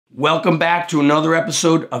Welcome back to another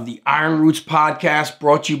episode of the Iron Roots podcast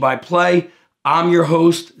brought to you by PLAE. I'm your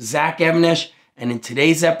host, Zach Even-Esh, and in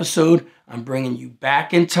today's episode, I'm bringing you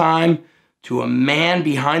back in time to a man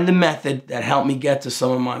behind the method that helped me get to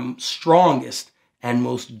some of my strongest and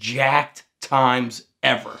most jacked times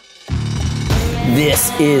ever.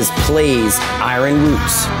 This is PLAE's Iron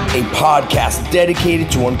Roots, A podcast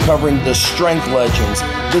dedicated to uncovering the strength legends,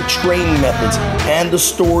 the training methods, and the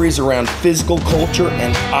stories around physical culture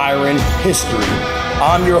and iron history.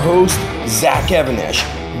 I'm your host, Zach Even-Esh.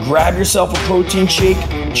 Grab yourself a protein shake,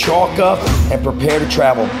 chalk up, and prepare to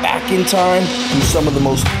travel back in time through some of the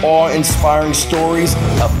most awe-inspiring stories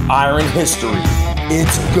of iron history.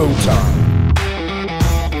 It's go time.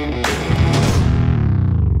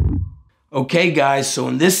 Okay, guys, so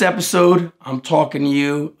in this episode, I'm talking to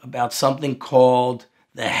you about something called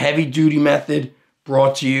the heavy duty method,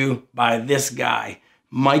 brought to you by this guy,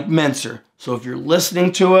 Mike Mentzer. So if you're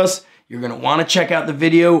listening to us, you're going to want to check out the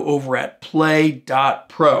video over at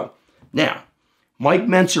PLAE.PRO. Now, Mike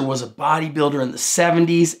Mentzer was a bodybuilder in the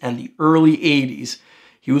 70s and the early 80s.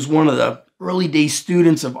 He was one of the early day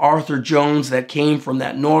students of Arthur Jones that came from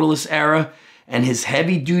that Nautilus era, and his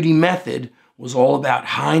heavy duty method was all about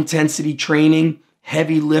high intensity training,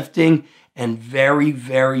 heavy lifting, and very,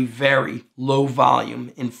 very, very low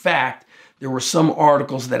volume. In fact, there were some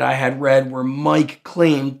articles that I had read where Mike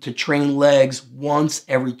claimed to train legs once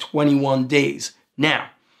every 21 days. Now,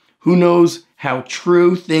 who knows how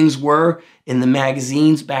true things were in the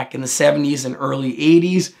magazines back in the 70s and early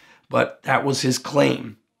 80s, but that was his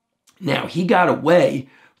claim. Now, he got away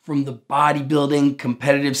from the bodybuilding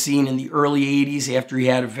competitive scene in the early 80s after he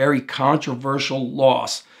had a very controversial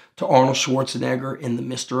loss to Arnold Schwarzenegger in the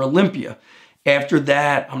Mr. Olympia. After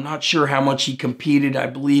that, I'm not sure how much he competed. I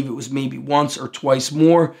believe it was maybe once or twice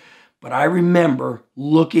more. But I remember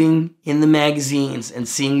looking in the magazines and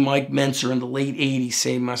seeing Mike Mentzer in the late 80s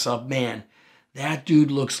saying to myself, man, that dude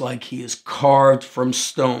looks like he is carved from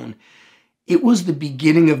stone. It was the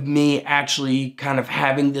beginning of me actually kind of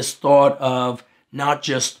having this thought of not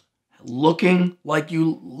just looking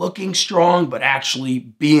strong, but actually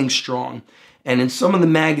being strong. And in some of the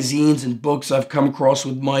magazines and books I've come across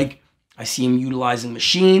with Mike, I see him utilizing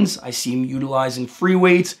machines, I see him utilizing free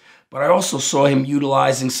weights, but I also saw him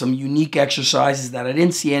utilizing some unique exercises that I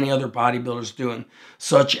didn't see any other bodybuilders doing,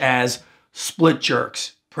 such as split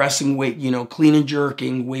jerks, pressing weight, clean and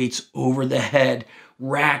jerking weights over the head,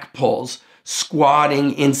 rack pulls,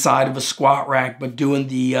 squatting inside of a squat rack, but doing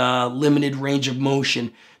the limited range of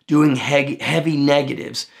motion, doing heavy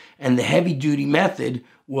negatives. And the heavy duty method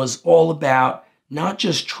was all about not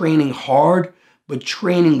just training hard, but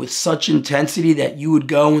training with such intensity that you would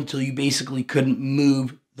go until you basically couldn't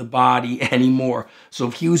move the body anymore. So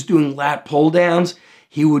if he was doing lat pull downs,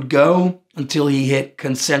 he would go until he hit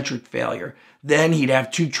concentric failure. Then he'd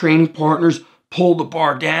have two training partners pull the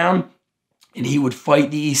bar down, and he would fight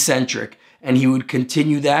the eccentric. And he would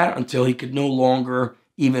continue that until he could no longer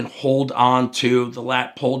even hold on to the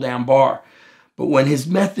lat pull down bar. But when his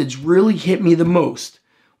methods really hit me the most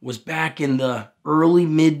was back in the early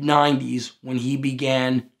mid-90s when he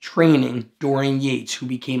began training Dorian Yates, who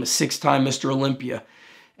became a 6-time Mr. Olympia.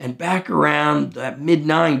 And back around that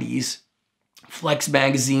mid-90s, Flex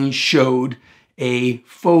magazine showed a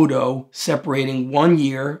photo separating 1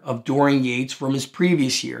 year of Dorian Yates from his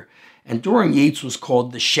previous year. And Dorian Yates was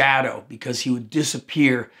called the Shadow because he would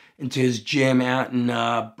disappear into his gym out in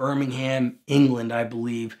Birmingham, England, I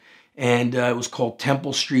believe. And it was called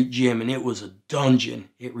Temple Street Gym, and it was a dungeon.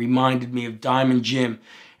 It reminded me of Diamond Gym.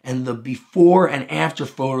 And the before and after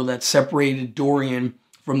photo that separated Dorian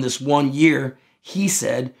from this 1 year, he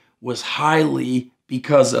said, was highly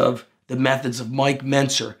because of the methods of Mike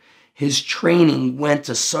Mentzer. His training went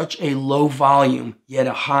to such a low volume, yet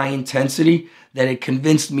a high intensity, that it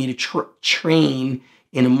convinced me to train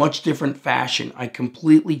in a much different fashion. I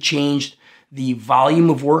completely changed the volume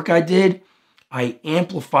of work I did. I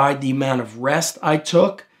amplified the amount of rest I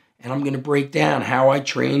took, and I'm going to break down how I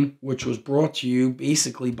train, which was brought to you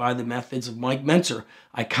basically by the methods of Mike Mentzer.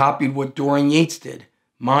 I copied what Dorian Yates did,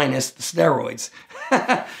 minus the steroids.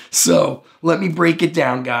 So let me break it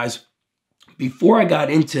down, guys. Before I got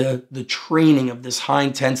into the training of this high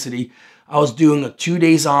intensity, I was doing a 2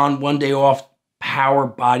 days on, 1 day off power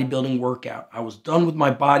bodybuilding workout. I was done with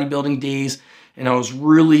my bodybuilding days, and I was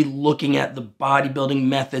really looking at the bodybuilding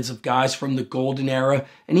methods of guys from the golden era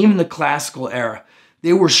and even the classical era.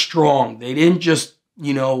 They were strong. They didn't just,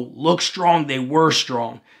 look strong. They were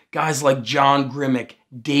strong. Guys like John Grimmick,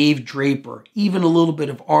 Dave Draper, even a little bit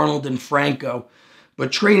of Arnold and Franco.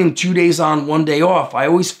 But training 2 days on, 1 day off, I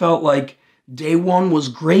always felt like day one was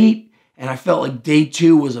great, And I felt like day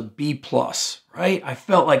 2 was a B plus, right? I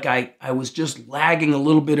felt like I was just lagging a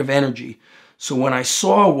little bit of energy. So when I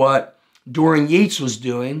saw what Dorian Yates was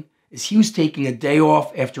doing, is he was taking a day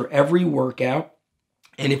off after every workout.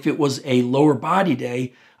 And if it was a lower body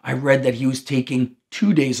day, I read that he was taking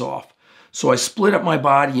 2 days off. So I split up my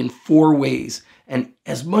body in 4 ways. And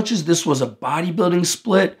as much as this was a bodybuilding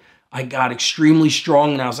split, I got extremely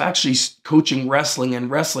strong. And I was actually coaching wrestling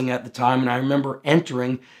at the time. And I remember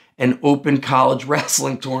entering an open college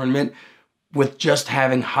wrestling tournament with just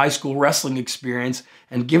having high school wrestling experience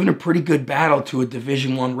and giving a pretty good battle to a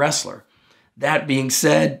Division I wrestler. That being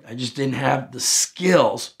said, I just didn't have the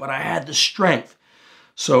skills, but I had the strength.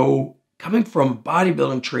 So coming from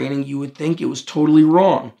bodybuilding training, you would think it was totally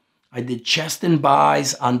wrong. I did chest and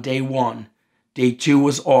buys on day 1. Day 2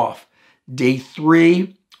 was off. Day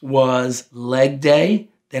 3 was leg day.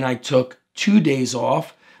 Then I took 2 days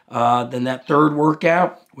off. Then that 3rd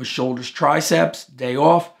workout was shoulders, triceps, day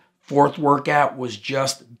off. 4th workout was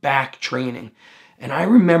just back training. And I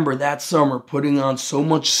remember that summer putting on so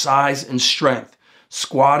much size and strength,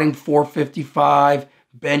 squatting 455,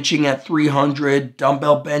 benching at 300,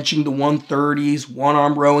 dumbbell benching the 130s, one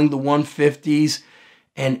arm rowing the 150s,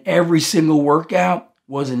 and every single workout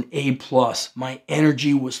was an A+. My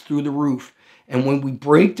energy was through the roof. And when we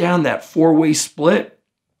break down that 4-way split,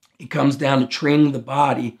 it comes down to training the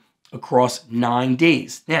body across 9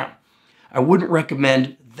 days. Now, I wouldn't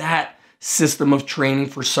recommend that system of training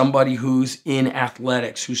for somebody who's in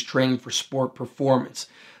athletics, who's training for sport performance.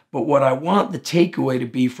 But what I want the takeaway to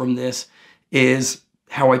be from this is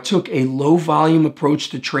how I took a low volume approach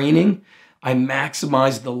to training. I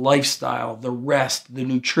maximized the lifestyle, the rest, the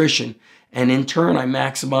nutrition, and in turn, I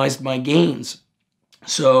maximized my gains.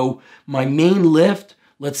 So my main lift,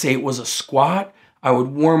 let's say it was a squat, I would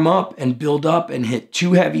warm up and build up and hit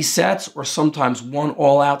 2 heavy sets or sometimes 1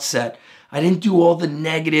 all-out set. I didn't do all the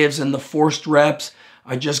negatives and the forced reps.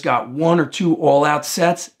 I just got 1 or 2 all-out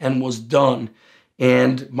sets and was done.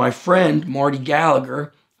 And my friend, Marty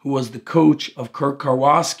Gallagher, who was the coach of Kirk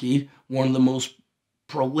Karwoski, one of the most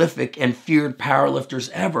prolific and feared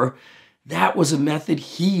powerlifters ever, that was a method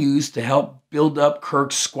he used to help build up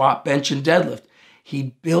Kirk's squat, bench, and deadlift.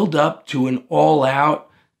 He'd build up to an all-out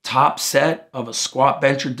top set of a squat,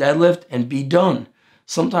 bench, or deadlift and be done.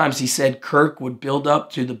 Sometimes he said Kirk would build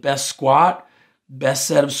up to the best squat, best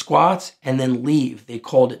set of squats, and then leave. They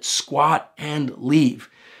called it squat and leave.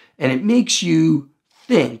 And it makes you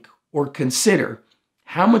think or consider,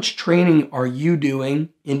 how much training are you doing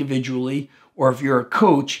individually? Or if you're a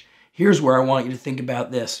coach, here's where I want you to think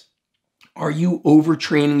about this. Are you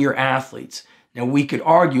overtraining your athletes? Now, we could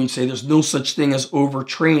argue and say there's no such thing as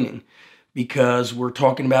overtraining because we're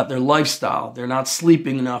talking about their lifestyle. They're not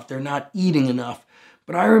sleeping enough. They're not eating enough.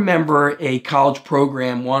 But I remember a college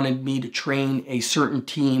program wanted me to train a certain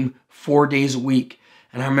team 4 days a week.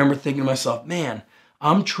 And I remember thinking to myself, man,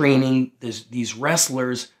 I'm training these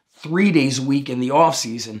wrestlers 3 days a week in the off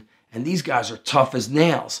season, and these guys are tough as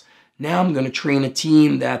nails. Now I'm going to train a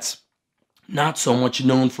team that's not so much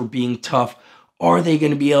known for being tough. Are they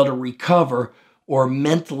going to be able to recover or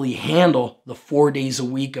mentally handle the 4 days a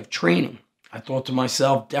week of training? I thought to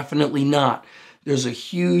myself, definitely not. There's a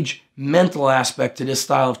huge mental aspect to this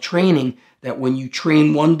style of training that when you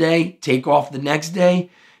train one day, take off the next day,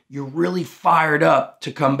 you're really fired up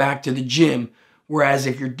to come back to the gym. Whereas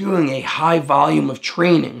if you're doing a high volume of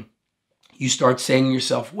training, you start saying to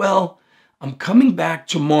yourself, well, I'm coming back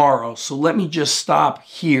tomorrow, so let me just stop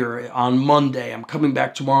here on Monday. I'm coming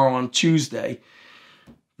back tomorrow on Tuesday.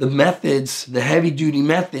 The methods, the heavy-duty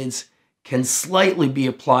methods, can slightly be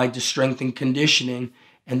applied to strength and conditioning.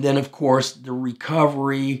 And then, of course, the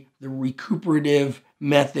recovery, the recuperative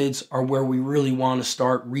methods are where we really want to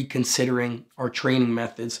start reconsidering our training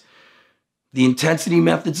methods. The intensity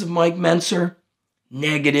methods of Mike Mentzer,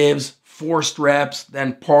 negatives, forced reps,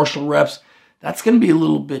 then partial reps, that's going to be a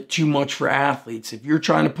little bit too much for athletes. If you're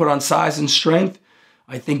trying to put on size and strength,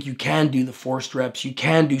 I think you can do the forced reps. You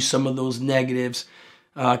can do some of those negatives.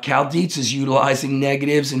 Cal Dietz is utilizing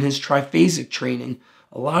negatives in his triphasic training.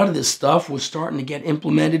 A lot of this stuff was starting to get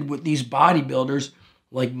implemented with these bodybuilders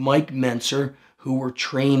like Mike Mentzer, who were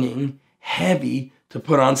training heavy to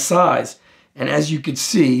put on size. And as you can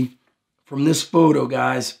see from this photo,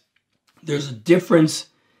 guys, there's a difference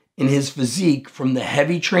in his physique from the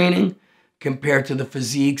heavy training compared to the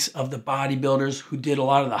physiques of the bodybuilders who did a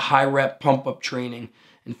lot of the high rep pump up training.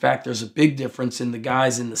 In fact, there's a big difference in the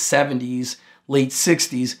guys in the 70s, late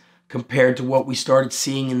 60s, compared to what we started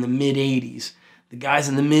seeing in the mid 80s. The guys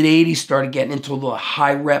in the mid 80s started getting into the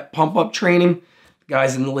high rep pump up training. The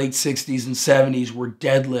Guys in the late 60s and 70s were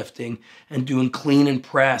deadlifting and doing clean and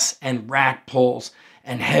press and rack pulls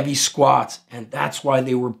and heavy squats. And that's why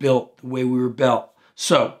they were built the way we were built.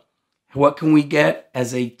 So what can we get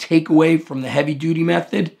as a takeaway from the heavy duty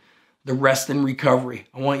method? The rest and recovery.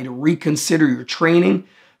 I want you to reconsider your training.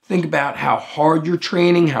 Think about how hard you're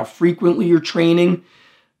training, how frequently you're training.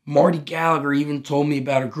 Marty Gallagher even told me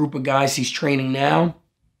about a group of guys he's training now.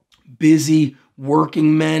 Busy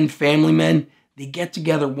working men, family men. They get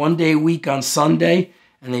together one day a week on Sunday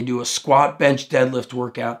and they do a squat, bench, deadlift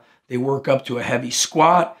workout. They work up to a heavy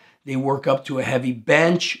squat. They work up to a heavy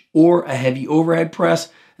bench or a heavy overhead press.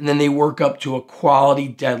 And then they work up to a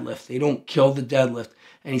quality deadlift. They don't kill the deadlift.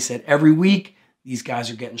 And he said every week, these guys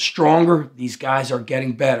are getting stronger. These guys are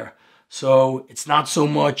getting better. So it's not so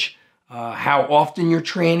much how often you're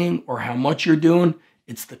training or how much you're doing.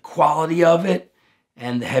 It's the quality of it.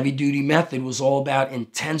 And the heavy duty method was all about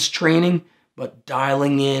intense training, but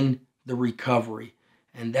dialing in the recovery.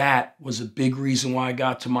 And that was a big reason why I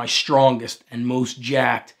got to my strongest and most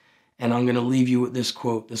jacked. And I'm going to leave you with this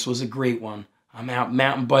quote. This was a great one. I'm out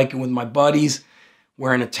mountain biking with my buddies,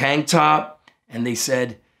 wearing a tank top, and they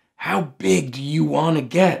said, "How big do you want to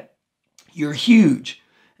get? You're huge."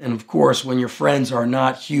 And of course, when your friends are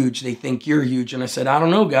not huge, they think you're huge. And I said, "I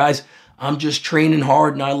don't know, guys. I'm just training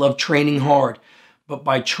hard, and I love training hard. But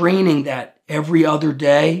by training that every other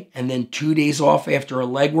day and then 2 days off after a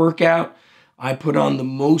leg workout, I put on the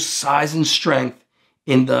most size and strength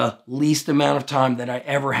in the least amount of time that I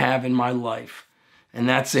ever have in my life." And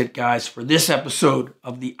that's it, guys, for this episode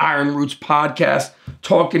of the Iron Roots podcast,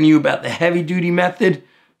 talking to you about the heavy duty method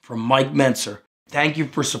from Mike Mentzer. Thank you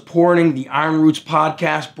for supporting the Iron Roots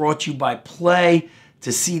podcast, brought to you by PLAE.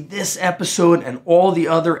 To see this episode and all the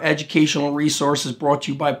other educational resources brought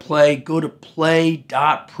to you by PLAE, go to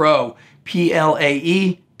PLAE.PRO,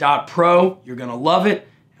 PLAE.PRO. You're going to love it,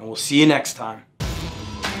 and we'll see you next time.